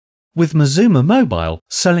With Mazuma Mobile,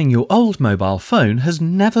 selling your old mobile phone has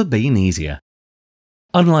never been easier.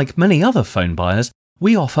 Unlike many other phone buyers,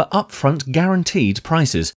 we offer upfront guaranteed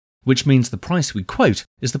prices, which means the price we quote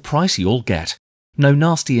is the price you'll get. No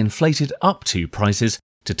nasty inflated up to prices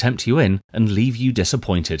to tempt you in and leave you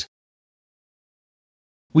disappointed.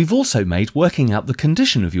 We've also made working out the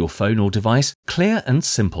condition of your phone or device clear and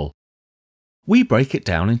simple. We break it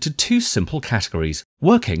down into two simple categories,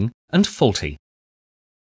 working and faulty.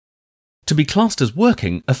 To be classed as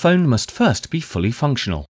working, a phone must first be fully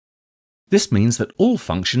functional. This means that all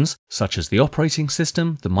functions, such as the operating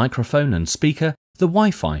system, the microphone and speaker, the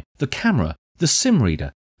Wi-Fi, the camera, the SIM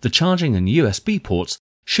reader, the charging and USB ports,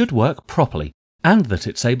 should work properly, and that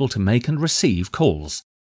it's able to make and receive calls.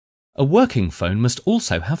 A working phone must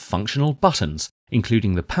also have functional buttons,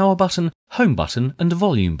 including the power button, home button and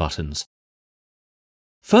volume buttons.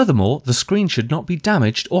 Furthermore, the screen should not be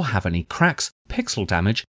damaged or have any cracks, pixel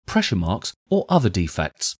damage, pressure marks or other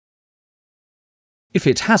defects. If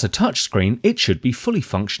it has a touchscreen, it should be fully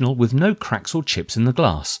functional with no cracks or chips in the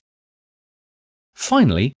glass.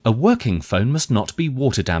 Finally, a working phone must not be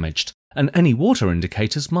water damaged, and any water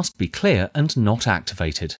indicators must be clear and not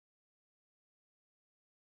activated.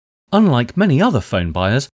 Unlike many other phone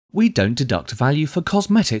buyers, we don't deduct value for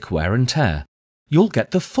cosmetic wear and tear. You'll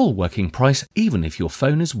get the full working price even if your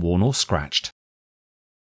phone is worn or scratched.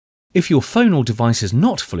 If your phone or device is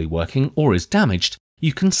not fully working or is damaged,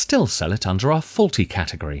 you can still sell it under our faulty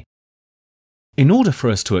category. In order for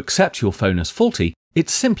us to accept your phone as faulty, it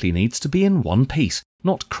simply needs to be in one piece,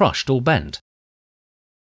 not crushed or bent.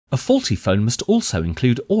 A faulty phone must also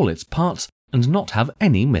include all its parts and not have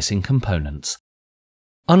any missing components.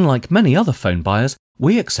 Unlike many other phone buyers,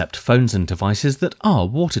 we accept phones and devices that are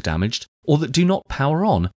water damaged or that do not power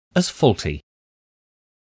on as faulty.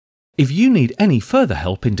 If you need any further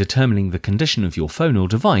help in determining the condition of your phone or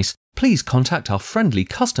device, please contact our friendly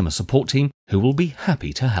customer support team who will be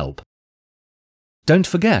happy to help. Don't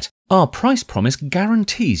forget, our price promise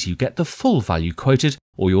guarantees you get the full value quoted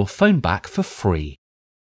or your phone back for free.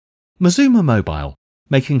 Mazuma Mobile,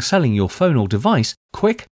 making selling your phone or device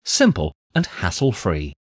quick, simple and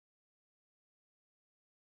hassle-free.